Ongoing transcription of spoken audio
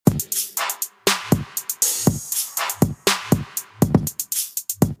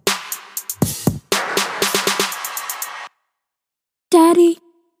Daddy,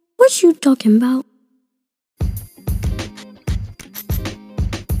 what you talking about?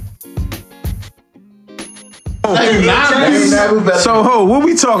 So, what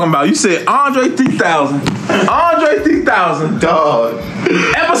we talking about? You said Andre 3000. Andre 3000. Dog.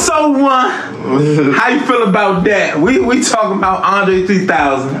 Episode 1. How you feel about that? We talking about Andre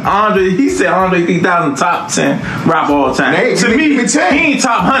 3000. He said Andre 3000 top 10 rap all time. Hey, to me, he ain't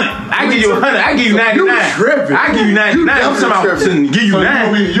top 100. I give you 100. I give you 99. You tripping. I give you 99. I'm talking about give you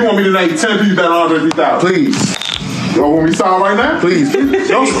 9. You want me to name 10 people that are Andre 3000? Please. You want me to start right now? Please.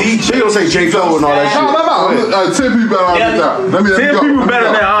 She don't say J. Cole and all that shit. No. 10 people that are Andre 3000. 10 people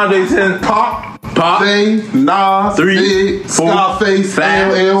better than Andre 10. Pop, Jay, Nas, 3, Big, 4, Scarface,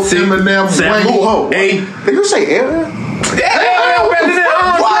 5, LL, 6, Eminem, 7, Wayne. 8. Did you say LL? LL better than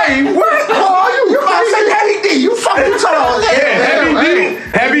Andre. What? Oh, you about to say Heavy D? You fucking talking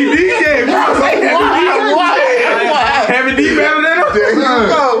Heavy D, yeah. Heavy D better than him? There you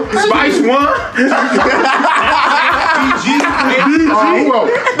go. Spice 1.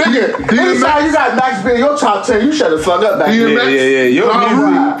 Anytime you got Max being your top 10, you shut the fuck up back there. Yeah. Your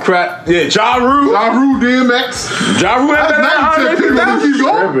music crap. Yeah, Ja Rule. DMX. Ja Rule better than Andre 3000?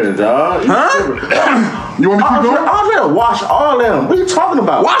 Tripping, dog. Huh? You want me to keep going? Andre wash all of them. What are you talking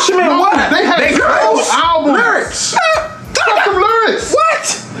about? Wash them in what? They had albums. Lyrics. Talk some lyrics.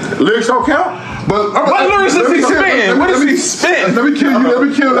 What? Lyrics don't count? But what lyrics does he spin? What does he spin? Let me kill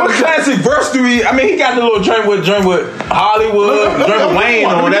you. What classic verse do he? I mean, he got the little joint with Hollywood, joint with Wayne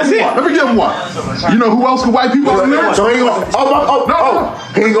on. That's it. Let me give him one. You know who else could white people on lyrics? So he ain't gonna.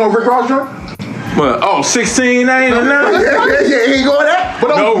 He ain't gonna Rick Ross joint? What? 16 ain't enough? Yeah, he ain't going that.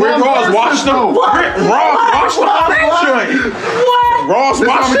 But no, Rick Ross washed them. Rick Ross washed them on that joint. What? Ross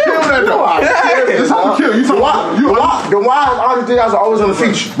washed them. This how we kill. You talking about? Then why is Andre 3000 always on the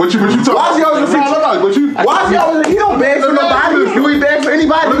feature? What you talking? Why is he always on the feature? Why is he always? He don't beg for nobody. Do he beg for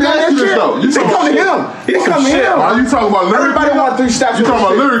anybody? Let me ask you this though. They come to him. They come to him. Why you talking about lyrically? Everybody want 3 stacks. You talking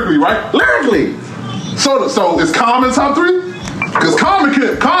about lyrically, right? Lyrically. So is Common top 3? Because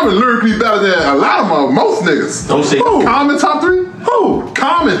Common lyrically better than a lot of most niggas. Don't say who? Common top 3? Who?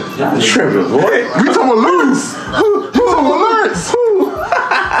 Common. Tripping, boy. We talking about lyrics. Who talking about lyrics?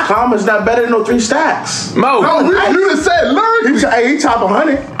 Common's not better than no 3 stacks. Mo. No, you just said lyrically. He top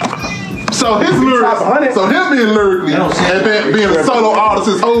 100. So his lyrics, so him being lyrically and being a solo artist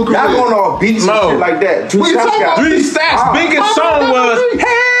his whole career. Y'all going on beats and shit like that. 3 Stacks biggest song was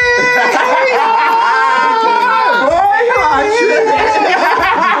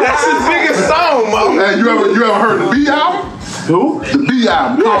That's his biggest song, Mo. Hey, you ever heard the B album? Who? The B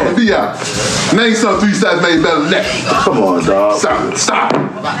album. Called the B album. Name some 3 stacks made better than that. Come on, dog. Stop.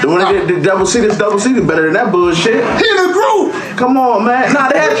 The one that did double C is better than that bullshit. He in the group. Come on, man.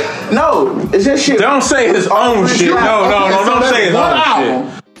 No, it's his shit. Don't say his own shit. No, don't say his own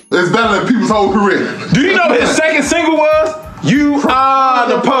shit. It's better than people's whole career. Do you know his second single was? You are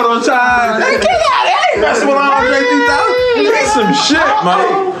the prototype. Hey, get out of here. I ain't messing with Andre 3000. He's some shit,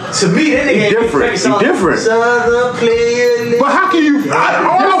 man. To me, that nigga different. He different. But how can you?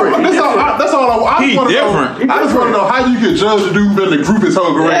 That's all I want to know. I just want to know how you can judge a dude been in the group his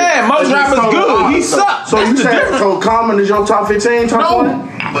whole career. Yeah, most rappers good. He sucks. So you saying so Common is your top 15, top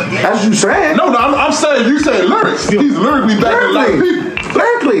 20? That's what you saying. No, I'm saying you say lyrics. He's lyrically better than a lot of people.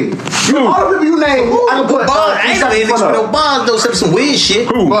 Lyrically. All the people you name, I can put I ain't gonna niggas with no bars though, except some weird shit.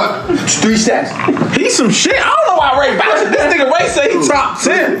 Who? But 3 stacks. He's some shit. I don't know why Ray vouching. This nigga Ray say he top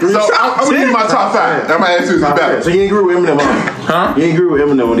 10. So I'm gonna give you my top 5. I'm gonna ask you this better. So you ain't agree with Eminem, huh? You ain't agree with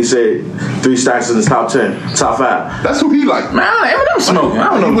Eminem when he said 3 stacks in the top 10, top 5. That's who he like. Man, Eminem smoking. I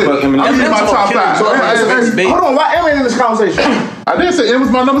don't know what the fuck Eminem. I'm giving my top 5. So hold on, why Eminem in this conversation? I didn't say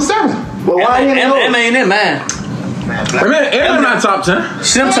Eminem's my number 7. Well, why ain't Eminem ain't in mine. Eminem not top 10.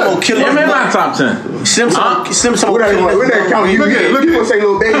 Simpson will kill him. Eminem not top 10. Simpson will kill him. We're not counting you. Look at people say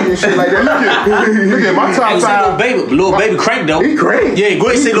little baby and shit like that. Look at my top 5. Little baby crank though. He crank. Yeah, go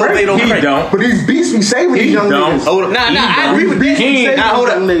ahead and say little baby don't crank. He don't. But these beats be saving these young niggas. Hold up. Nah, I agree with that. Nah, hold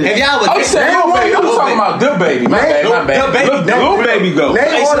up. Have y'all Oh, you said Lil Baby. I'm talking about Good Baby. My bad. Lil Baby go.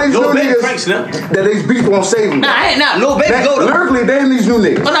 Name all these new niggas that these beats won't save them. Nah, Lil Baby go though. Lyrically, they these new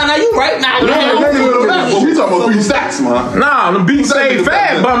niggas. Oh, nah, you right. Nah, We talking about 3 stacks, man. Nah, the beats say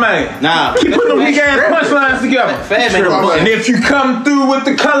fat, but man. Nah. Keep putting them big ass punchlines together. Fat man. And if you come through with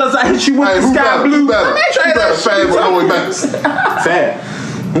the colors, I hit you with the sky blue. Better Fad with Lloyd Banks. Fat.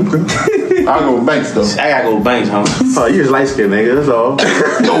 I'll go Banks though. I gotta go Banks, homie. Oh, you just light skinned nigga, that's all.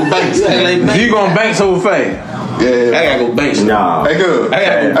 Go Banks. You gonna Banks over Fad? Yeah. I gotta go Banks. Nah. Hey, good.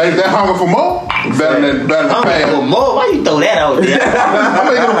 Hey, that hunger for more? Better than Fab. More? Why you throw that out there? I'm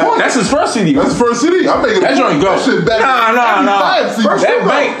making a point. That's his first CD. That's the first CD. I'm making That joint go. That shit better. Nah. That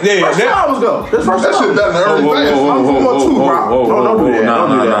bank, First albums go. That first That shit better than early Fab. Don't do that.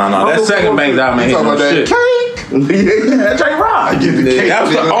 No. That second bank album ain't Talking no about that shit. cake. That J Rock. I get the cake. That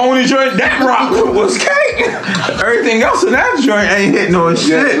was the only joint that rock was cake. Everything else in that joint ain't hitting no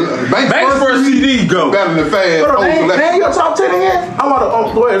shit. Bank's first CD go. Better than Fab. Name your top 10 again. I want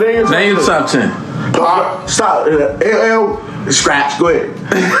to go ahead. Name your top 10. Stop. LL. Scratch. Go ahead.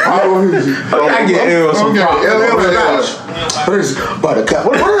 I get L some props. Buttercup.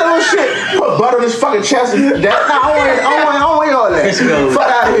 What is that little shit? Put butter on his fucking chest. I don't want all that. Fuck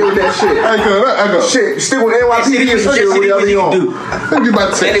out of here with that shit. I go. Shit. Stick with NYPD and shit. Whatever you want. Let me about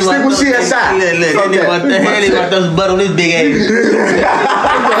to say. Stick with CSI. Look, the hell is about those butt on this big ass?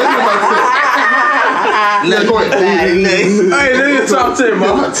 Go ahead. Hey, name your top 10,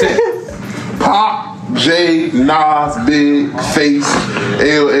 man. Pop, J, Nas, Big, Face,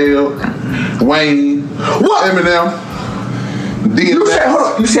 LL, Wayne, Eminem,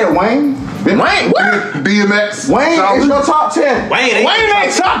 DMX. You said Wayne? Wayne, what? DMX. Wayne is your top 10. Wayne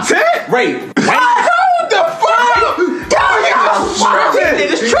ain't top 10? Right. What the fuck?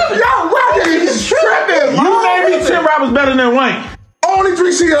 It's tripping. You name me 10 rappers better than Wayne. Only 3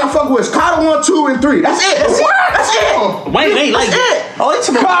 CDs I fuck with is Carter 1, 2, and 3. That's it. That's it. Wayne ain't like that. Oh, it's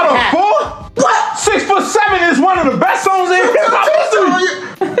about Carter 4? What? 6'7" is one of the best songs in hip hop history.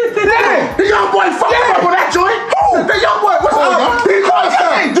 Yeah. The young boy fuck up with that joint. Who? The young boy. What's up? He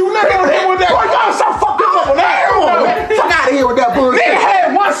ain't do nothing on him with that. Boy, y'all stop fucking up with that. Fuck out of here with that bullshit. Nigga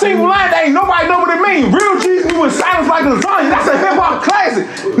had one single line that ain't nobody know what it mean. Real G's me with silence like lasagna. That's a hip hop classic.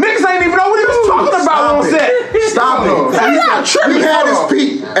 Niggas ain't even know what he was talking about on set. Stop it. He had his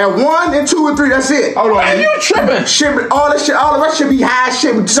peak at 1 and 2 and 3. That's it. Hold on. You tripping? Shit, all the rest should be high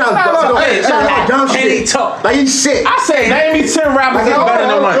shit. Sound dumb shit. Like he's sick. I say name me 10 rappers that's better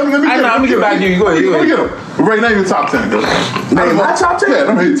than Wayne. Let me get back to you. Go ahead. Ray, name your top 10. Name my top 10? Yeah,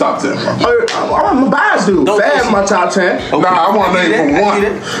 let me hit top 10. I'm a bias dude. Fab my top 10. Nah, I want to name from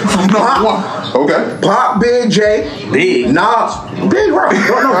 1. From number 1. Okay. Pop, Big J, Big. Nas, Big Rock.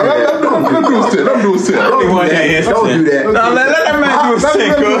 Let them do his 10. Don't do that. No, let that man do his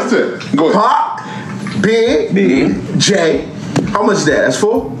 10. Go ahead. Pop, Big J. How much is that? That's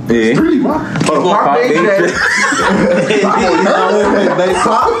 4? Yeah. 3, man. Pop, Big J.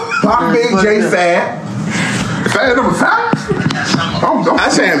 Pop, Big J, Fab. Fab number 5? I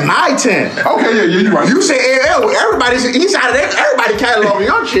said my 10. Okay, yeah, you're right. You say LL. He's out of everybody cataloging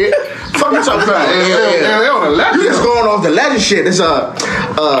your shit. Fuck you talking about LL. You just going off the legend shit. It's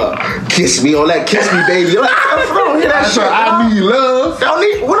kiss me, all that kiss me, baby. You're like, I don't hear that shit. I need love. We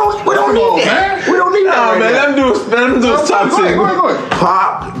don't need that. We don't need that. Man, let him do his top 10. Go ahead.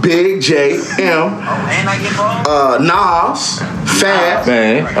 Pop, Big J, M, Nas, Fab.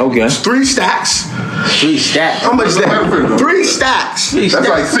 Man, okay. 3 stacks. 3 stacks. How much is that? 3 stacks. That's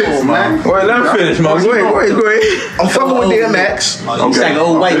like 6, man. Wait, let him finish, man. Go ahead. I'm fucking with DMX. He's like an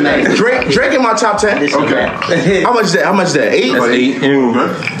old white man. Drake in my top 10. Okay. How much is that? 8? That's 8.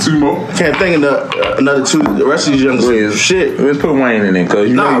 Okay. 2 more. Can't think of another 2. The rest of these young boys. Shit. Let's put Wayne in there, cause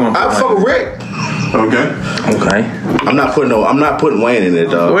you know you want to I fuck with Rick. Okay. I'm not putting Wayne in it,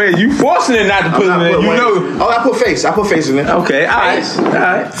 dog. Wait, you forcing it not to put him in there. You know. Oh, I put Face in it. Okay, alright.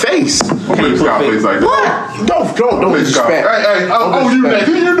 Face. Please Scarface like that. What? Don't disrespect. Hey, you next.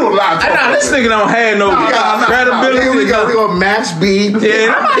 You do a lot. Nah, this nigga don't have no credibility. Here we go. Max B.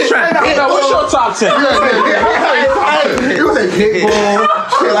 Yeah, I'm not trying. What's your top 10? You was a Pitbull.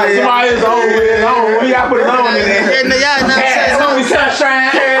 Shit like Somebody's on with it. We gotta put it on in there.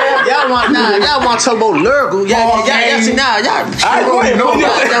 Y'all want to talk about lyrical? Y'all see now? Y'all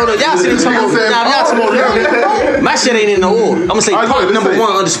see me talking about lyrical? My shit ain't in no order. I'm gonna say part number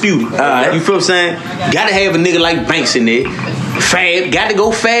 1 undisputed. You feel what I'm saying? Gotta have a nigga like Banks in there. Fab, got to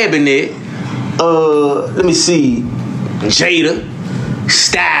go Fab in there. Let me see. Jada,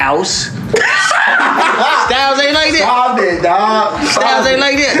 Styles. Styles ain't like that. Stop it, dog. Styles ain't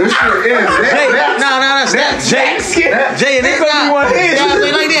like that. This shit is. No. Jay and Styles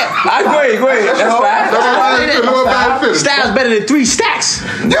ain't like that. Go ahead. That's fine. Styles better than 3 stacks.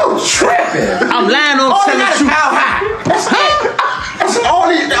 You tripping. I'm lying on telling the truth. How high? That's all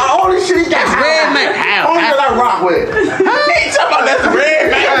this shit he got. Red man. How? Only that I rock with. He talking about that's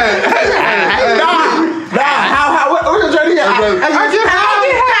red man. Nah. How? What's your journey? I get high.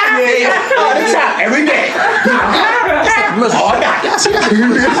 All the time, every day. All night. Y'all see that?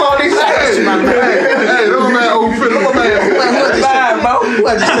 All these things. Hey, Who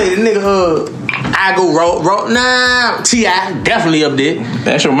I just say the nigga? I I go raw. Nah, T.I. definitely up there.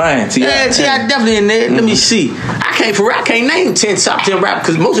 That's your man, T.I. Yeah, T.I. definitely in there. Let me see. I can't name 10 top 10 rappers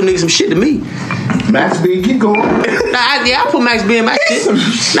because most of them niggas some shit to me. Max B, keep going. I put Max B in my shit.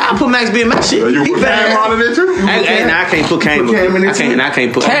 I put Max B in my shit. You put Cam on in there too? I can't put Cam in there. I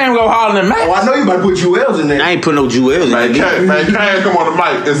can't put Cam go harder than Max. Oh, I know you about to put Jewels in there. I ain't put no Jewels in there. Man, Cam come on the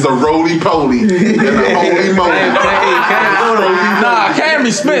mic. It's the roly-poly and the holy-moly. Nah, Cam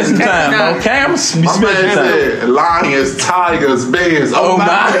be spending some time, bro. Cam be spending some time. Lions, tigers, bears. Oh my.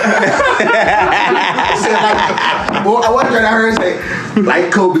 I heard say,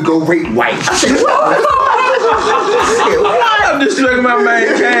 like Kobe, go rate white. I said, I'm just looking my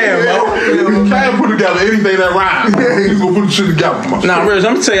man Cam, bro. Cam put together anything that rhymes. He's gonna put the shit together. Nah, Riz,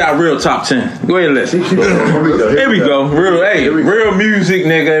 I'm gonna tell y'all real top 10. Go ahead and listen. Here we go. Real music,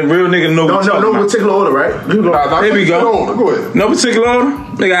 nigga. Real nigga know what No particular order, right? Here we go. Go ahead. No particular order.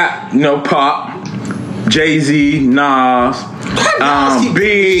 They got, Pop, Jay-Z, Nas,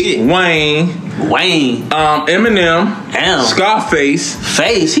 Big, Wayne, Eminem, Scarface,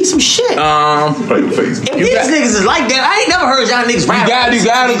 he's some shit. Face. If these niggas is like that, I ain't never heard y'all niggas rap. You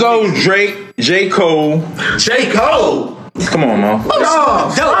gotta go Drake, J. Cole. Come on, man.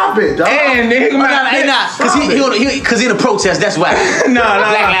 Stop it, dog. And then because he in a protest. That's why.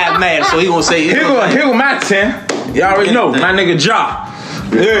 Black Lives Matter. So he gonna say. Here go my 10. Y'all already know my nigga Ja.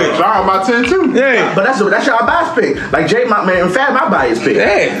 Yeah, Ja my 10 too. Yeah, but that's y'all bias pick. Like Jay, my man, in fact, my bias pick.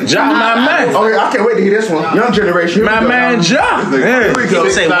 Yeah, Ja, my man. Oh yeah, I can't wait to hear this one. Young generation. My man Ja. Here we go. He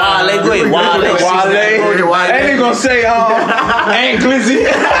say Wale, go ahead. Wale. And he gonna say Aunt Glizzy.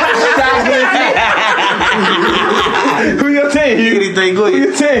 Who you tell you? Anything good? Who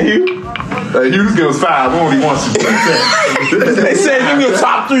you tell you? You just give us 5. We only want you. They said give me a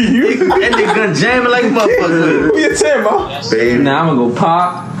top 3. You. That nigga gonna jam it like a motherfucker. Who you tell, bro? Nah, I'm gonna go Pop.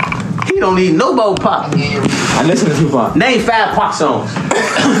 He don't need no more Pop. I listen to Tupac. Name 5 Pop songs.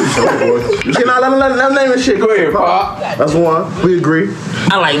 You see, now let name this shit. Go ahead, Pop. That's one. We agree.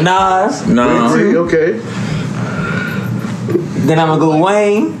 I like Nas. We agree. Okay. Then I'm gonna go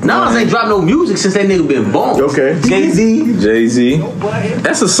Wayne. Nas ain't dropped no music since that nigga been born. Okay. Jay-Z.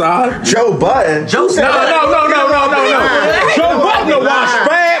 That's a solid. Joe Budden. Joe said No. Joe Budden to watch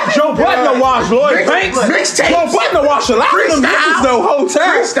Fab. Joe Budden to watch Lloyd Banks. Joe Budden to watch a lot of them niggas the whole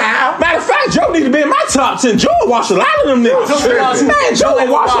time. Matter of fact, Joe need to be in my top 10. Joe watch a lot of them niggas. Man, Joe ain't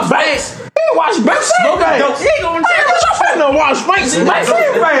watch Banks. He ain't watch Banks. He ain't gonna watch Banks. Banks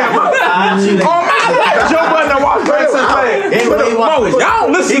ain't bad. On my life, Joe Budden to watch Banks and Fab. Y'all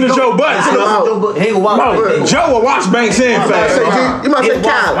don't listen to Joe Budden. Joe will watch Banks and Fab. You must say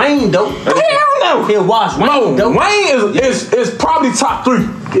Kyle. Wayne dope. Hell no. He'll watch Wayne dope. Wayne is probably top 3.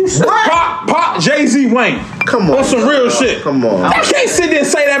 Pop, Jay-Z, Wayne. Come on. On some real shit. Come on. I can't sit there and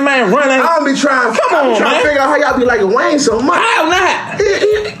say that man running. I don't be trying. Come on, trying to figure out how y'all be liking Wayne so much. How not? I can't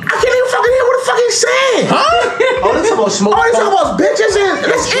even fucking hear what the fuck he's saying. Huh? Oh, they talking about smoke. Oh, they talking about bitches and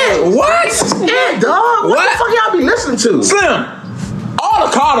that's it. What? That's it, dog. What the fuck y'all be listening to? Slim. All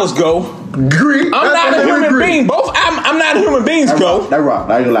the Carters go. Agree. I'm not a human being. Both I'm not human beings go. That rock.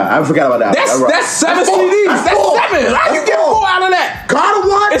 I ain't gonna lie. I forgot about that. That's 7 CDs. That's 7. How you get 4 out of that? Carter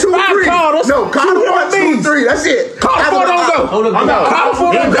 1, It's 2, 5 3. Carters. No, Carter 1, 2, 3. That's it. Carter 4 don't go. Carter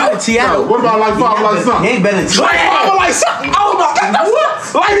 4 don't go. What about like Father Like Son? He ain't better than Like Father Like Son. Oh my God.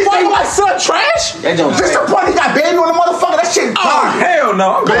 Like Father Like Son trash? Just the point he got banned on the motherfucker. That shit. Oh hell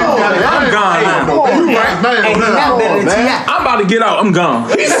no. I'm gone. I'm gone. You right, man. I'm about to get out. I'm gone.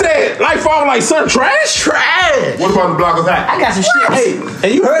 He said like Father Like Son trash? What about the Blockers Act? I got some shit. Hey,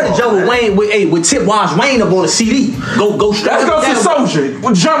 and you heard the Joe with Wayne with Tip Wash Wayne up on the CD. Go straight. Let's go to Soldier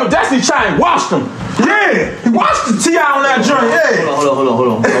with German Destiny Chain. Watched him. Yeah, he watched the T.I. on that joint. Yeah. Hold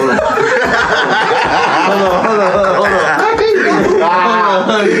on.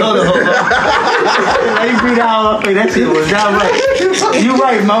 Let me breathe out. That shit was not right. You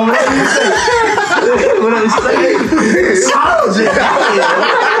right, mama. What you say? Soldier.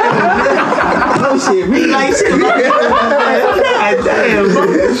 No shit. Me like shit. Damn, bro.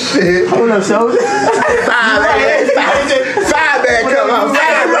 Shit. Hold up, Soldier. 5 man, come on. 5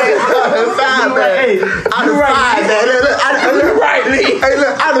 man. I'm the 5 man. Look right, Lee. Hey,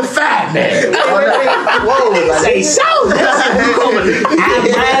 look, I'm the 5 man. Whoa, say Soldier.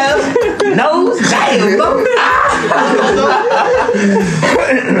 Nose, damn, bro.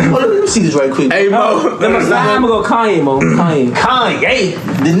 Let me see this right quick. Hey, Mo. I'm gonna go Kanye, Mo. Kanye.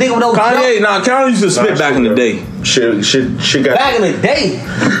 The nigga with those Kanye, Kanye used to spit back in the day. Shit got back in the day.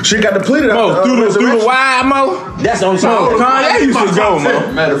 She got depleted. Mo, through the wire, Mo. That's the only time. Kanye used to go,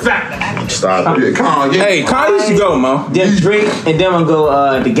 Mo. Matter of fact. Stop. Yeah, Kanye. Hey, Kanye used to go, Mo. Then Drake, and then I'm gonna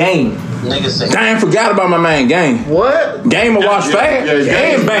go The Game. Damn, forgot about my man Game. What? Game of Wash Fab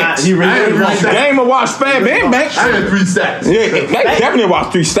and Banks. Game of Wash Fab and Banks. I had 3 stacks. Yeah, they definitely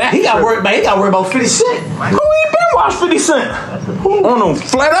watched 3 stacks. He got worried about 50 Cent. Who ain't been watched 50 Cent? On them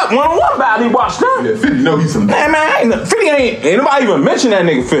flat up one-on-one battle he watched them. Yeah, 50 know he's some dirt. Man, 50 ain't nobody even mention that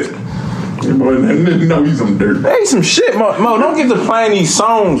nigga 50. No, he's some dirt. Hey, some shit, Mo. Don't get to playing these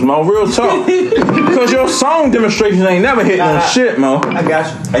songs, Mo. Real talk. Because your song demonstrations ain't never hit no shit, Mo. I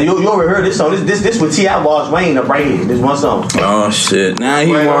got you. And you already heard this song. This with T.I. Wash Wayne up right here. This one song. Oh, shit. Now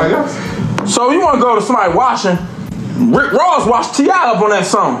he want. So you want to go to somebody watching? Rick Ross watched T.I. up on that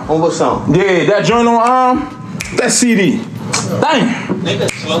song. On what song? Yeah, that joint on that CD. Damn.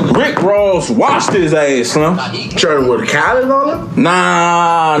 Rick Ross washed his ass, Slim. Turning with Khaled on it?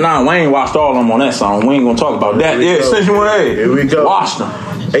 Nah, Wayne watched all of them on that song. We ain't gonna talk about that. Yeah, since you went Here we go. Washed them.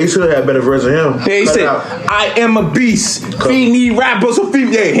 He should have had better version of him. Yeah, he said, I am a beast. Feed me rappers or feed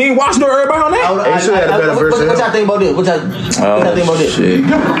me. Yeah, he ain't watched no everybody on that? He should have had a better version. What y'all think about this? What y'all think about this? Shit.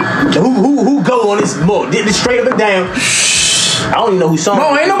 Who go on this more? This straight up and down. I don't even know who song.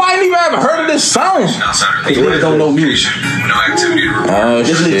 No, ain't nobody even ever heard of this song. Niggas don't know music. Oh,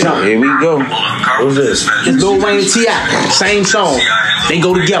 shit. Here we go. Who's this? It's Lil Wayne and T.I. Same song. They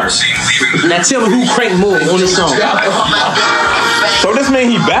go together. Now tell me who cranked more on this song. So this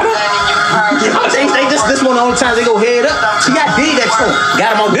mean he better? This one the only time they go head up. T.I. did that song.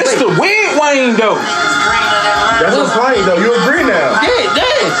 Got him on the This the weird Wayne though. That's what's funny though. You agree now?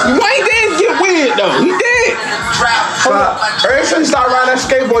 Yeah. Wayne did get weird though. He did. Ever since he started riding that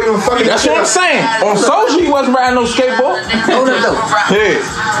skateboard, you were fucking. That's what I'm saying. On Soulja, he wasn't riding no skateboard. Hold up though. Yeah.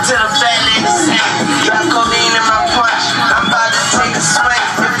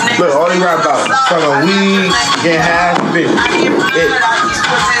 Look, all he rap about fucking weed, getting high, bitch.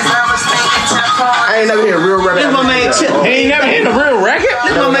 I ain't never heard a real record. This my man Tip. He ain't never hit a real record.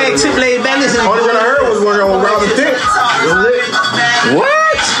 This my man Tip laid back. Listen. Only one I heard was one on Robin Thicke. What?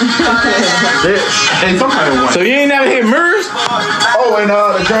 And some kind of one. So you ain't never hit Mirrors? Oh, and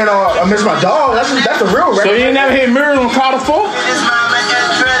the joint on I Miss My Dog. That's a real record. So you ain't never hit Mirrors on Carter 4?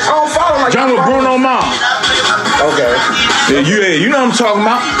 I don't follow like John with Bruno Mars. Okay. Yeah, you know what I'm talking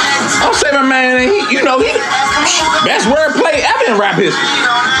about. I'll say my man, he best wordplay ever in rap history.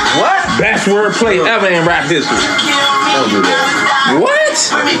 What? Best wordplay ever in rap history. Don't do that. What?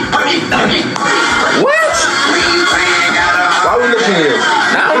 What? Why we looking here?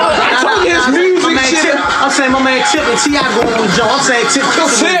 I don't know. I told you his music shit. I'm saying my man Tip and T.I. going on the joint. I'm saying Tip killed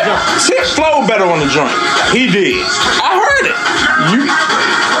him on the joint. Tip flowed better on the joint. He did. I heard it.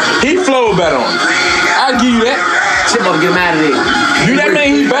 He flowed better on it. I'll give you that. Tip up get mad at it. Do that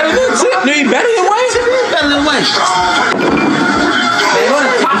mean he better than Tip? Do he better than Wayne? Tip is better than Wayne. Man, go to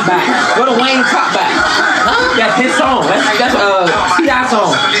Top Back. Go to Wayne Top Back. Huh? That's his song. That's T.I.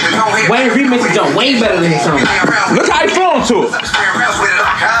 song. Wayne remix the joint. Wayne better than his song. Look how he flowing to it.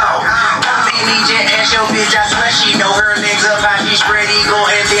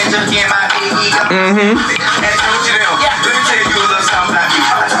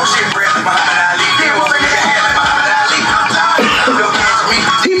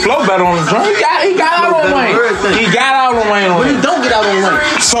 He flow better on the drum. He got out on Wayne. He got out on Wayne. But he don't get out on Wayne.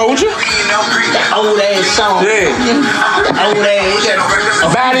 Soulja? That old ass song. Yeah. That old ass.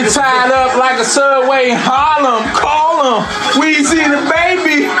 Body tied up like a subway in Harlem. Call him. Weezy the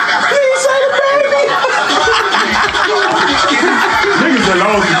baby. Please say the baby. Niggas are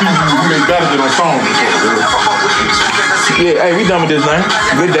long to people who make better than a song. Yeah, hey, we done with this, man.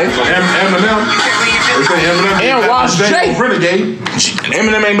 Good day. Eminem. They say Eminem. And Wash J. Renegade.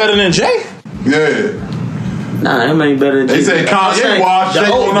 Eminem ain't better than Jay? Yeah. Nah, Eminem ain't better than They say Kanye Wash J.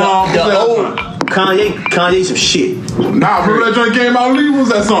 The old Kanye some shit. Nah, remember that joint came out? What was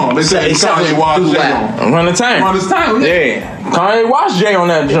that song? They say Kanye Wash J. Run the time. Run his time. Yeah. Kanye Wash J on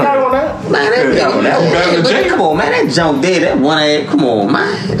that joint. Man, that come on, man, that junk dead. That one ass, come on,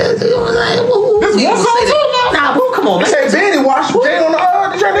 man. This one song too? Nah, who? Come on, man. They say Benny Wash J on the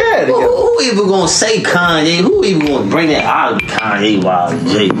joint there. Who even gonna say Kanye? Who even gonna bring that out? Kanye Wash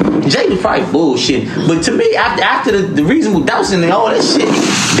J. Jay was probably bullshit. But to me, after the Reasonable Doubt and all that shit,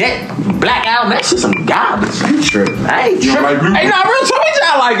 that Black Album, that shit some garbage. You tripping? I ain't tripping. Hey, nah, real talk.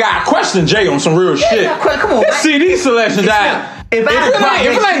 I like got question Jay on some real shit. Come on, this CD selection died. If it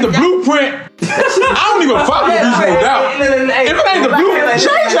ain't the blueprint, I don't even fuck with Reasonable Doubt. If it ain't the blueprint,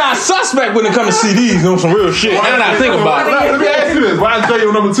 Jay's not suspect when it comes to CDs on some real shit. Now that I think about it. Let me ask you this. Why is Jay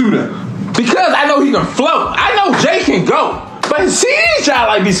on number 2 then? Because I know he can float. I know Jay can go. But his CDs try to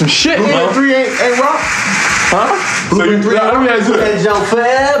like be some shit, man. 3 ain't rock? Huh? So let me ask you that. Jump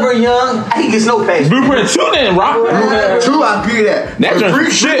forever young. He gets no pay. Blueprint 2 didn't rock. 2, I'll give you that. That joint 3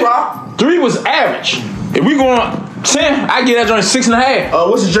 shit. rock. 3 was average. If we going 10, I get that joint 6.5.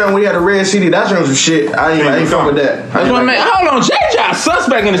 What's the joint when he had a red CD? That joint was shit. I ain't fuck with that. That's what I mean. Hold on, JJ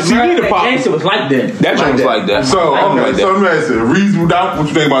suspect in the CD department. That was like that. That joint was like that. So, okay, so let me ask you, Reasonable Doubt, what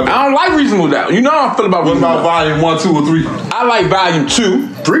you think about that? I don't like Reasonable Doubt. You know how I feel about What Reasonable about Doubt. volume 1, 2, or 3? I like volume 2.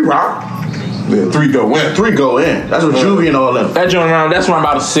 3 rock. Yeah, 3 go in. 3 go in. That's what Juvie and all them. That joint that's around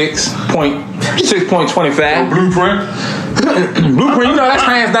about a 6.25. Blueprint. Blueprint, you know that's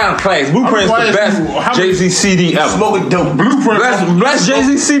hands down class. Blueprint's the best Jay-Z CD ever. Smoking dope. Blueprint. Best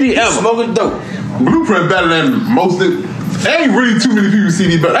Jay-Z CD ever. Smoking dope. Blueprint better than most of. There ain't really too many people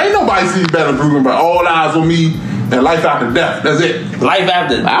CD better. Ain't nobody CD better than Blueprint, but All Eyes on Me and Life After Death. That's it. Life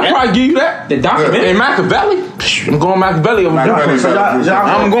After Death. I'll probably give you that. The documentary. And Machiavelli. I'm going Machiavelli over Blueprint.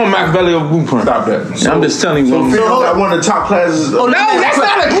 I'm going Machiavelli over Blueprint. Stop that. I'm just telling you. That one of the top classes. No, that's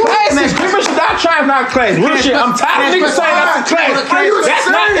not a classic. Richard Dot Tribe's not a classic. Real shit. I'm tired of niggas saying that's a classic. That's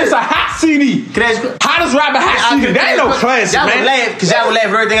not. It's a hot CD. Hottest rapper, hot CD. That ain't no classic, y'all man. Y'all laugh because y'all will laugh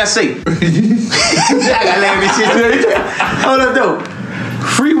at everything I say. Y'all gotta laugh at shit. Hold up, though.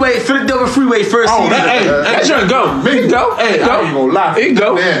 Freeway, Philadelphia Freeway first CD. That joint go. It go. Hey, I ain't gonna lie. It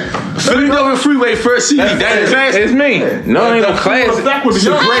go. Philadelphia Freeway first CD. That ain't classic. It's me. No, it ain't no classic.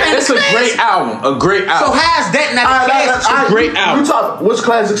 It's a great album. A great album. So how's that not a classic? It's a great album. You talk, what's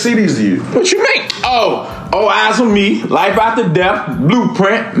classic CDs to you? What you mean? All Eyes on Me, Life After Death,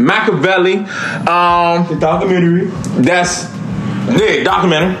 Blueprint, Machiavelli, The documentary. that's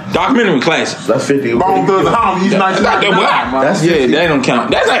documentary classic. That's 50. Bone Thugs and Harmony, he's 1999. That's Yeah, 50. they don't count.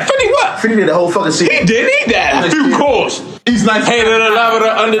 That's like 50 what? 50 did the whole fucking CD. He did need that. A few chords. He's 1999. Hater the lover, the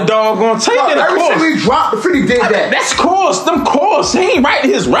underdog, gonna take it, of Every course. time we dropped, the 50 did that. That's chorus. Them chorus. He ain't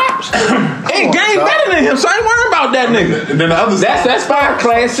writing his raps. Ain't game better than him, so I ain't worried about that nigga. And then the other That's five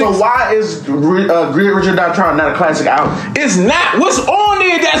classics. So why is Richard Dot Tribe not a classic album? It's not. What's on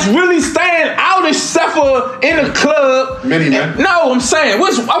there that's really staying out except for in a club? Mini Man. No, I'm saying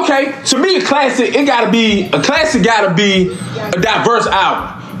what's okay. To me, a classic gotta be a diverse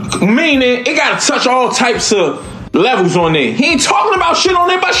album. Meaning it gotta touch all types of levels on there. He ain't talking about shit on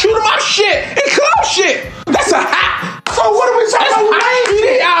there, but shoot 'em up shit and club shit. That's a hot. So what are we talking about with Wayne?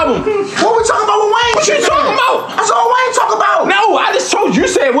 CD album. What we talking about with Wayne? What you talking about? That's all Wayne talk about. No, I just told you. You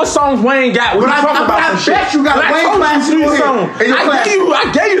said what songs Wayne got. What But you talking about? I bet you got But I Wayne told you classic 3 on here. songs. In your classic. I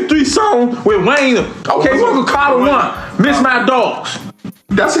gave you 3 songs with Wayne. Okay, you can call it one. Miss My Dogs.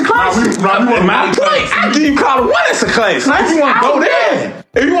 That's a classic. My point. I give you call it one. It's a classic. If you want to go there.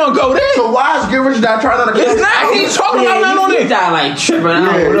 If you want to go there. So why is Get Rich Dot Tribe not a classic? It's not. He ain't talking about nothing on You it. got like tripping. I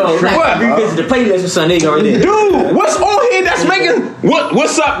don't know. What? Like, revisit the playlist or something. They already there. Dude, what's on here that's making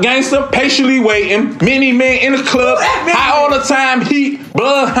what's up, gangster? Patiently waiting, many men in the club, high all the time, heat,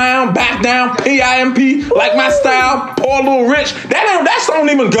 bloodhound, back down, PIMP, like my style, poor little rich. That don't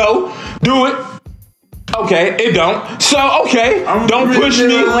even go. Do it. Okay, it don't. So okay, don't push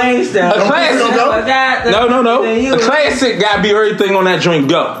me. A classic. No. A classic gotta be everything on that joint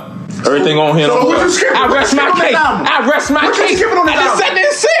go. Everything on here. So what you skipping? I rest my case. I rest my What you case. skipping on the I just sat there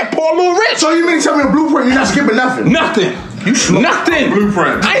and said, poor little rich. So you mean to tell me the Blueprint you're not skipping nothing? Nothing. Nothing.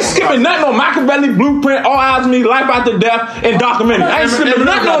 Blueprint. I ain't skipping nothing on Machiavelli, Blueprint, All Eyes on Me, Life After Death, and documentary. I ain't skipping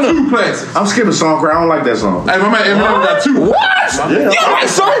nothing on them. 2 classics. I'm skipping Songcrack. I don't like that song. Hey, my man Eminem got 2. What? You don't like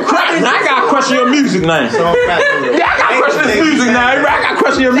Songcrack? Now I gotta question your music now. Yeah, I gotta question this music now. I gotta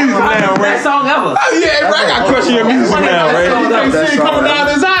question your music now, Ray. Best song ever. Oh yeah, Ray, I gotta question your music now, Ray. You can't see it coming down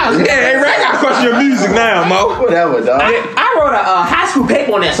his eyes. Yeah, Ray, I gotta question your music now, Mo. Whatever, dog. I wrote a high school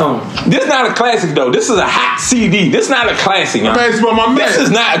paper on that song. This not a classic though. This is a hot CD. This not a classic. Y'all. My man. This is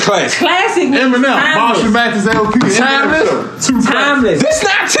not a classic. Classic. Eminem, Marshall Mathers, LP, Timeless. Timeless. This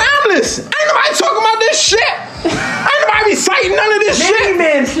not timeless. Ain't nobody talking about this shit. Ain't nobody be citing none of this Many shit.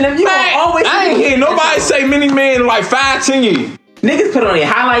 Men Slim. You Man, always. I ain't hear nobody say Many Men in like 5-10 years. Niggas put on their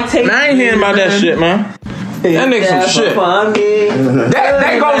highlight tape. I ain't hearing about that shit, man. That nigga some shit.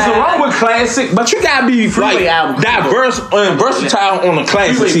 That goes along with classic, but you gotta be like diverse and versatile on a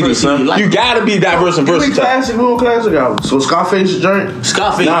classic CD, son. You gotta be diverse and versatile. Classic, little classic album. So Scarface joint.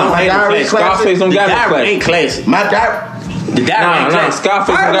 Scarface Nah, don't my ain't diary classic. Scarface don't got no classic. Ain't classic. My diary. The diary ain't classic.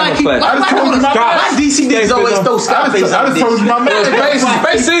 Scarface don't got no classic. Why DC niggas always throw Scarface I out just told you my man.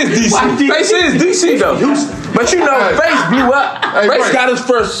 Face is DC. Face is DC though. But you know, Face blew up. Face got his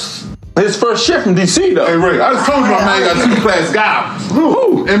first shit from DC though. Hey Ray, I just told you my man got 2 classic albums.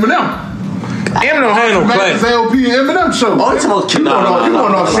 Who? Eminem. Eminem ain't no classic. LP and Eminem show. Oh, it's about You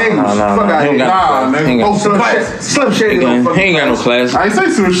going off singles. Fuck out He ain't here. got no classic. Slim Shady don't He fucking ain't got no classic. I ain't say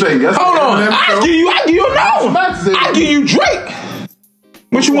Slim Shady. Hold on, I give you another one. I give you Drake.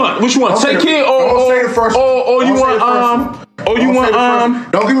 What you want? Take Care or you want Oh, you want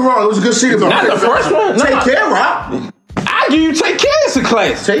Don't get me wrong, it was a good CD. Not the first one. Take Care, Rock. I give you Take Care. It's a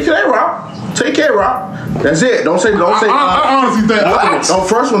classic. Take Care, Rock. Take Care, Rock. That's it. Don't say. I honestly think No,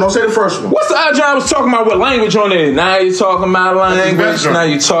 first one. Don't say the first one. What's the other job I was talking about? What language on there? Now you're talking about language. Now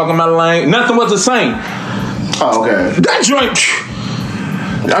you're talking about language. Nothing was the same. Oh, okay. That joint.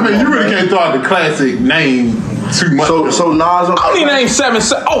 I mean, you really can't throw out the classic name too much. So Nas. I only named 7.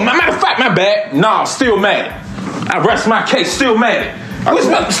 Oh, matter of fact, my bad. Nah, still mad. I rest my case. Still mad. What's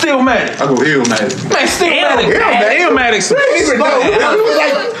still mad? I go Illmatic. Man, still mad. Illmatic.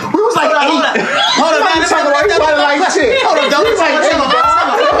 We was like, hold on, man. Hold on, don't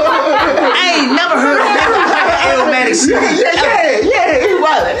I ain't never heard of that Illmatic shit. Yeah. He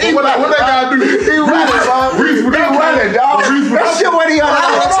running. What that guy do? He running, dog. He running, dog. That shit what he on.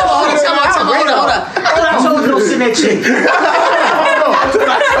 Hold on. I told you don't send that chick.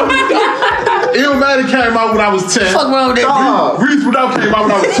 Illmatic came out when I was 10. Fuck wrong with that? Reese Without came out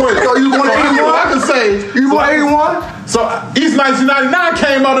when I was 20. So you want 81? I can say You want 81? So East 1999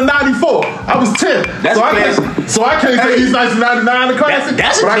 came out in 94. I was 10. That's So I can't say East 1999 the classic.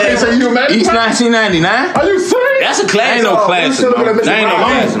 That's a but I can't say Illmatic. East 1999. Are you serious? That's a classic. Ain't no classic, man. Ain't no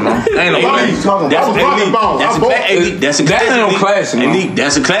classic, man. Ain't no classic. That's a That ain't no classic, man.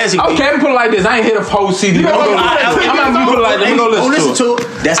 That's a classic. Okay, let me put it like this. I ain't hit a whole CD. I'm gonna put it like this. Let me go listen to it.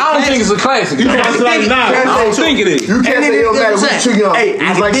 I don't think it's a classic. I don't think it is. You can't say Illmatic. We too young. He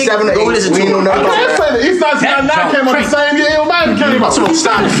was like 7 or 8. We ain't know nothing about I that. said East 1999 came out the same year Illmatic came out. So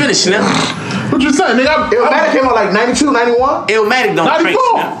start to finish now. What you saying, nigga? Illmatic came out like 92, 91? Illmatic don't 94. crazy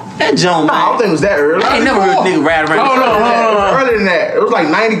now. That Joan, Nah, I don't think it was that early. I ain't never heard a nigga ride around. Hold on. Earlier than that. It was like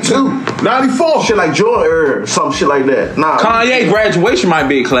 92. 94. Shit like Jordan or some shit like that. Nah. Kanye Graduation might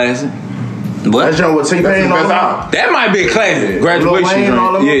be a classic. That joint with T-Pain and all that. That might be a classic. Graduation.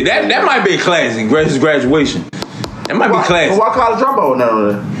 Yeah, that might be a classic. Graduation. That might be classic. So why College Dropout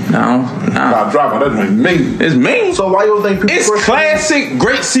now? No. Dropout, that's mean. It's mean. So why you think people It's classic,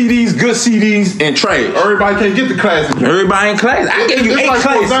 great CDs, good CDs, and trash. Everybody can't get the classic. Everybody ain't classic. I gave you 8 like, for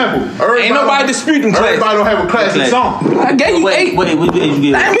classics. example, Ain't nobody disputing classic. Everybody don't have a classic song. I gave you 8. What did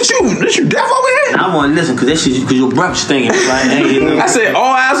you Damn, get? you deaf over here? I want to listen because that shit, because your breath stinking. I said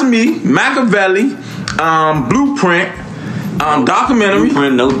All Eyes on Me, Machiavelli, Blueprint, documentary.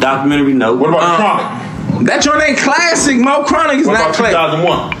 Blueprint, no documentary, no. What about Chronic? That joint ain't classic. Mo Chronic is What not about classic.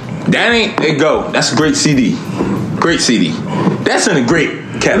 2001? That ain't it. Go. That's a great CD. Great CD. That's in a great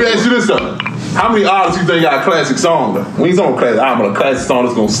Let me category. ask you this though. How many artists you think got a classic song though? When he's on a classic album, a classic song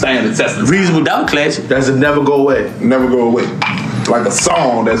that's gonna stand the test of time. Reasonable Doubt classic. Does it never go away? Never go away. Like a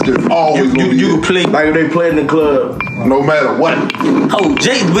song that's just always gonna be You there. can play. Like if they played in the club. No matter what. Oh,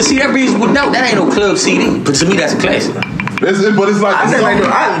 Jay, but see that Reasonable Doubt, that ain't no club CD. But to me, that's a classic. But it's like I a never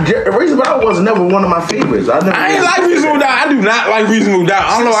song. Reasonable Doubt was never one of my favorites. I ain't like Reasonable Doubt. I do not like Reasonable Doubt.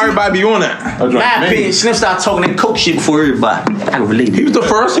 I don't know everybody be on that. My opinion, Slim started talking that coke shit before everybody. I can relate. He was the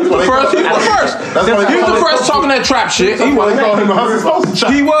first. He was the first. He was the first. He was the first talking that trap shit. That's why they call him a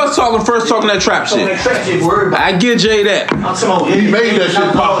hustle. He was talking first, talking that trap shit. I get Jay that. He made that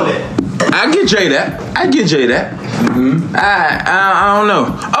shit popular. I get Jay that. I get Jay that. I don't know.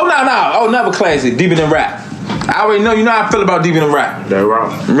 Oh no. Oh, another classic. Deeper Than Rap. I already know. You know how I feel about Deeper Than Rap. That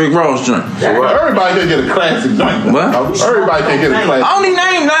wrong. Rick Ross joint. Everybody can get a classic joint. What? Everybody can get a classic. I only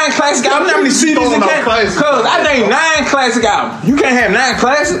named 9 classic albums. How many CDs you can? Cause I named 9 classic albums. You can't have 9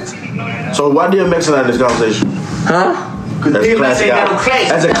 classics. So why DMX not in this conversation? Huh? That's a classic album.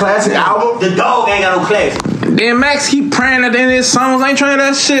 That's a classic album. The dog ain't got no classic. Then Max keep praying at the end of his songs. I ain't trying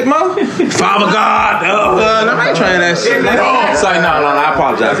that shit, Mo. Father God. I ain't trying that shit. Sorry, no. I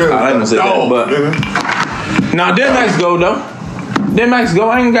apologize. I ain't gonna say that. But now, then Max go though. Then Max go.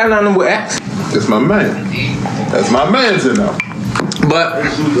 I ain't got nothing with X. That's my man. That's my man's in there. But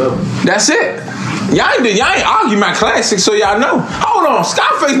that's it. Y'all ain't argue my classics, so y'all know. Hold on,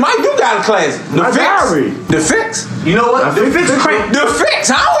 Scarface, Mike, you got a classic. The Fix. You know what? The Fix is crazy. The Fix.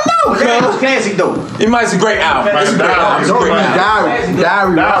 I don't know, It's classic though. It might be a great album. It's a great album.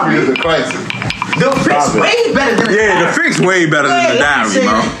 Diary is a classic. The Fix way better than The Fix way better than the Diary,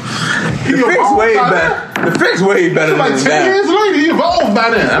 bro. The Fix way better. The Fix way better than like the 10 Diary. years later, he evolved by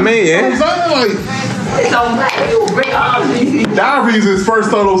then. I mean, You know what I'm saying? Like, Diary is his first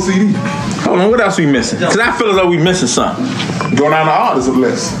solo CD. Hold on, what else we missing? Because I feel as though we missing something. Going down the artist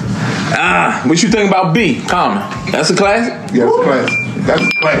list. What you think about B? Common. That's a classic? Yeah, that's a classic. That's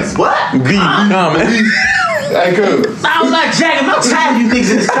a classic. What? B. Common. Hey, cuz. I was like, Jack, I'm tired of you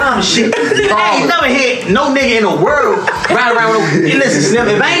niggas in this common shit. I ain't never hit no nigga in the world ride around with no. Hey, listen, Slim,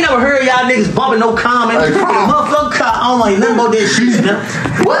 if I ain't never heard y'all niggas bumping no common, Hey, motherfucker, I don't know nothing about that shit, Slim.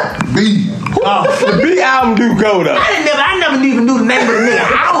 What? B. The B album do go though. I never even knew the name of the nigga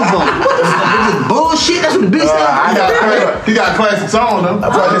album. What the fuck? Is this bullshit? That's what the B said. He got classic songs though. I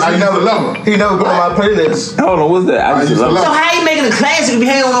never love him. He never go on my playlist. Hold on, what's that? I used to love So how you making a classic if you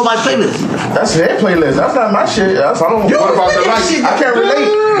ain't on nobody's playlist? That's their playlist. That's not my shit. That's I don't. What about the like? I can't relate.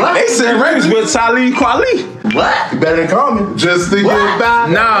 What? They said Ravens with Talib Kweli. What? You better than Common. Just to get back.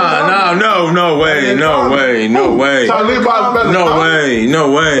 No way. Talib Kweli better than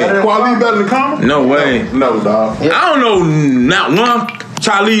No way. Kweli better than Common? No way. No, dog. I don't know not one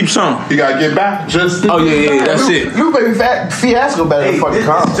Talib song. You gotta get back. Just Oh yeah, that's it. Lupe Fiasco better than fucking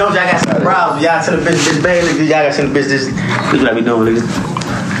Common. Jones, I got some problems. Y'all tell the bitch this bad nigga. Y'all got some bitch this. This what I be doing, nigga.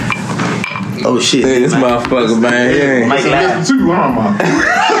 Oh shit. Hey, this motherfucker, man. Yeah. Mike laugh. listen to, huh, man?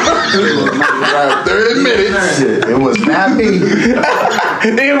 30 minutes. Shit, it was not me.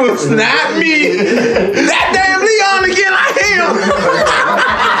 It was not me. That damn Leon again,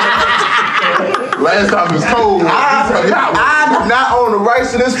 Last time it was cold. I do not own the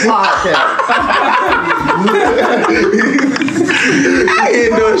rights to this podcast. I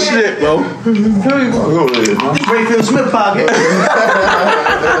ain't doing shit, bro. Springfield Smith pocket.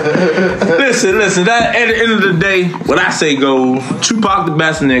 Listen. That at the end of the day, what I say goes: Tupac the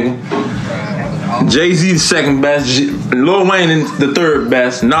best nigga, Jay-Z the second best, Lil Wayne the third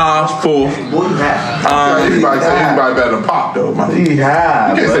best, Nas fourth. Anybody better than Pop though, man. You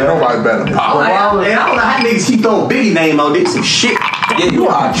can't say nobody better than Pop. I don't know how niggas keep throwing Biggie name on this some shit. Yeah, you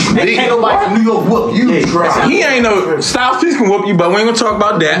are. They can't nobody from New York whoop you. He ain't no Styles P can whoop you, but we ain't gonna talk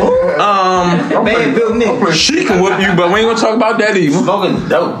about that. Bad built nigga. She can whoop you, but we ain't gonna talk about that either. Smoking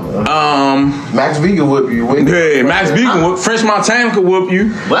dope. Max B can whoop you. Yeah, Max B can whoop. French Montana can whoop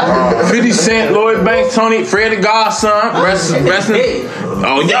you. What? 50 Cent, Lloyd Banks, Tony, Freddie Godson, wrestling.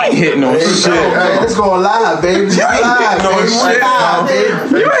 Oh, y'all ain't hitting no shit. Hey, let's go live, baby. Live, no shit.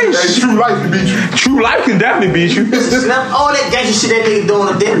 You ain't True Life can beat you. True Life can definitely beat you. All that gangster shit that nigga doing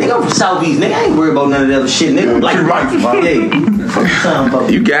up there, nigga, I'm from Southeast, nigga. I ain't worried about none of that other shit, nigga. Like, True Life, man. yeah. Fuck you talking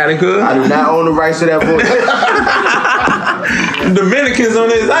about? You got it, cuz. I do not own the rights to that voice. Dominicans on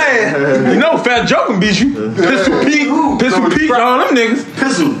his ass. You know Fat Joe can beat you. Pistol Pete, all them niggas.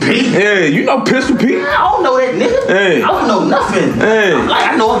 Pistol Pete? Yeah, you know Pistol Pete. I don't know that nigga. Hey. I don't know nothing. Hey.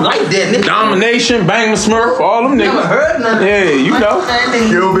 I know I'm like that nigga. Domination, Bangman Smurf, all them niggas. Never heard nothing. Yeah, you know.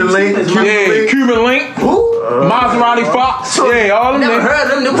 Cuban Link. Yeah, Cuban Link. Who? Maserati Fox. Yeah, all them Never niggas. heard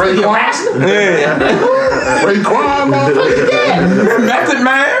them. Them you wrestling? Yeah. Raekwon, motherfucker. Method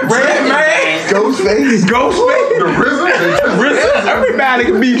Man, Red Man, Ghostface. The RZA. Everybody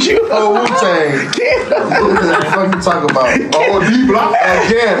can beat you. Oh, Wu-Tang. What the fuck you talking about? Oh, D-Block.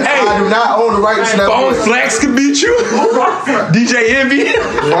 Again, Hey. I do not own the rights to that Bone voice. Flex can beat you. DJ Envy.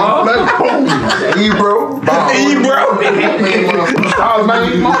 Ebro.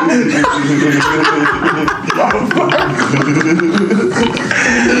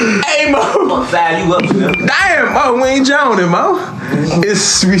 Hey, Mo. Value up, man. Damn, Mo, we ain't joning, Mo. We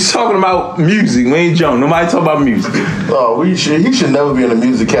talking about music. We ain't joning. Nobody talk about music. Oh, he should never be in the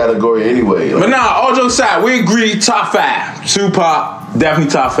music category anyway. But nah, all jokes aside, we agree top 5. Tupac,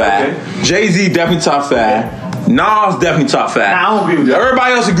 definitely top 5. Okay. Jay-Z, definitely top 5. Nas, definitely top 5. Nah, I don't agree with that.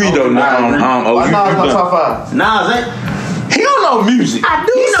 Everybody else agree though. Why You not my done. top 5? Nas, ain't. He don't know music. I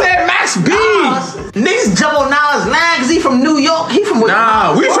do He know. said Max B. Nas. Niggas jump on Nas' line because he from New York. He from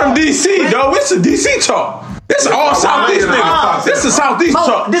Nah, we from DC, though. It's a DC talk. This all Southeast niggas. This is Southeast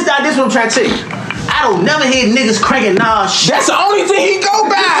talk. This what I'm trying to tell you. I don't never hear niggas cranking Nas shit. That's the only thing he go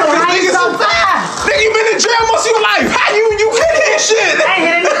by. So how you Niggas- so fast? Nigga, you been in jail most of your life. How you hit his shit? I ain't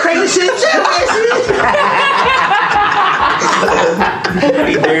hear that nigga cranking shit in jail, man.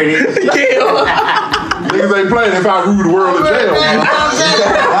 He dirty. Yeah. Niggas ain't playing if I rule the world in jail.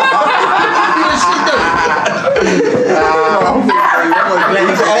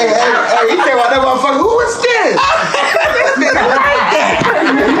 Hey, he came out that motherfucker. Who is this?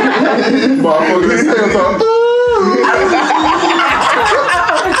 Motherfucker, this stands up.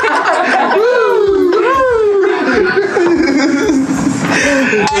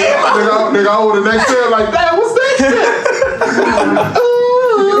 Nigga, I hold the next step like that. What's that shit?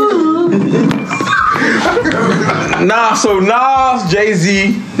 Nah, so Nas,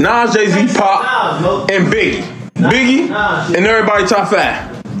 Jay-Z, Pop, and Biggie. And everybody top 5.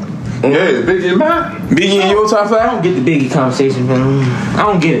 Yeah, Biggie, man. Biggie in your top 5? Get the Biggie conversation, man. I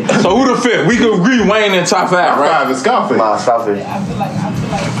don't get it. So who the 5th? We can agree Wayne in top 5, right? Five is Scarface. Nah, stop it.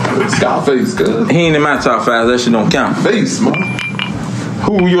 Scarface, cuz. He ain't in my top 5. That shit don't count. Face, man.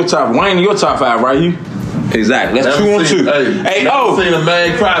 Who your top? Wayne in your top 5, right? You? Exactly. That's 2 on 2. Hey, seen a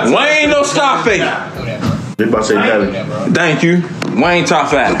man cry. Wayne no Scarface. They about to say Nelly. Thank you. Wayne top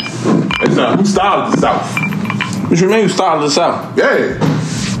 5. It's who started the South? What you mean who started the South? Yeah.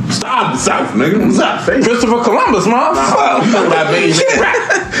 Started the South, nigga. What's up, face? Christopher Columbus, man. Fuck. You know what I mean?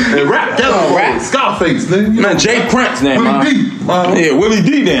 Rap. Scarface, nigga. Man, Jay Prince, man. Willie D. Yeah, Willie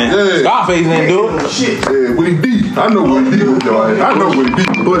D then. Yeah. Scarface didn't do it. Shit. Yeah, Willie D. I know Willie D was your ass. I know Willie D.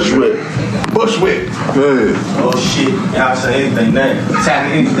 Bushwick. Yeah. Oh shit. Y'all say anything now.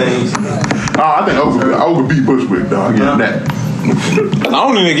 Attacking anything. I think Ogre beat Bushwick, dog. I give him that. The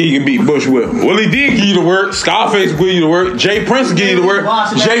only nigga he can beat Bushwick. Willie D give you the work. Scarface give you the work. Jay Prince give you the work.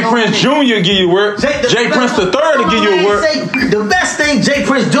 Jay Prince Jr. give you the work. Jay Prince III to give you the work. The best thing Jay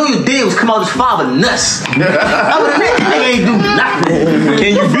Prince Jr. did was come out his father nuts. Other than that, nigga ain't do nothing.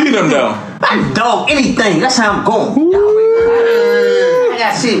 Can you beat him though? I dog anything. That's how I'm going.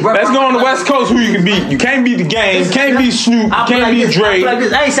 Shit, bro. Let's go on the West Coast. Who you can beat? You can't beat the Game. You can't beat Snoop. You can't beat Dre. I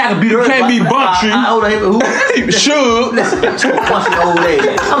ain't saying I can beat her. You can't beat Bumptree. Suge.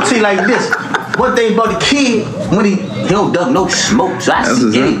 I'm telling you like this. One thing about the kid, when he don't duck no smoke, so I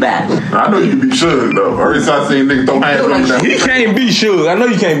see anybody. I know you can beat Suge though. Every time I seen niggas throw hands on him. He can't beat Suge. I know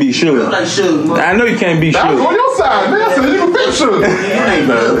you can't beat Suge. Like Suge, I know you can't beat I was Suge. on your side, man. I said you can beat Suge.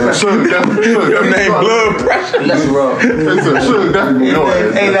 Suge, definitely. Your name blood pressure. That's wrong. They said Suge, definitely.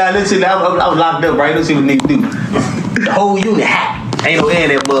 Hey, now listen, I was locked up, right? Let's see what niggas do. The whole unit hot. Ain't no air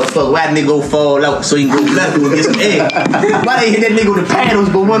in that motherfucker. Why that nigga go fall out so he can go left and get some air? Why they hit that nigga with the paddles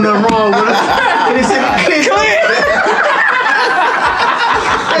but one nothing wrong with him? And they said, clear.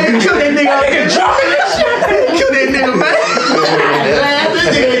 Hey, kill that nigga out there. Kill that nigga, man.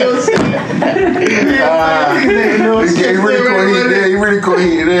 He really couldn't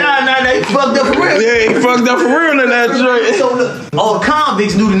hit that. Nah, he fucked up for real. Yeah, he fucked up for real in that joint. So all the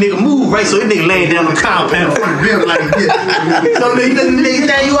convicts knew the nigga move, right? So this nigga laying down on the compound in front of the building like this. So nigga,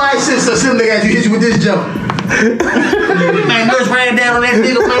 now you alright, so some nigga had you hit you with this jump. Man, nurse ran down on that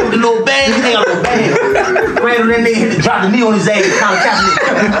nigga, man, with the little bang. He got a little bang. Ran on that nigga, dropped the knee on his ass, kind of tapping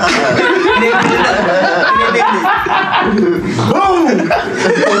it. Boom!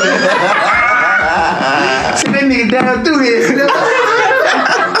 See that nigga down through this.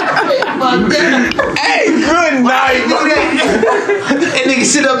 Hey, good night. That nigga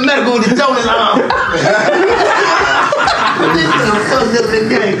sit up medical with the Jonas arm.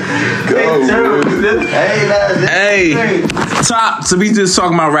 Hey, Top, so we just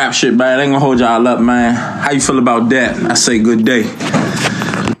talking about rap shit, man. I ain't gonna hold y'all up, man. How you feel about that? I say good day.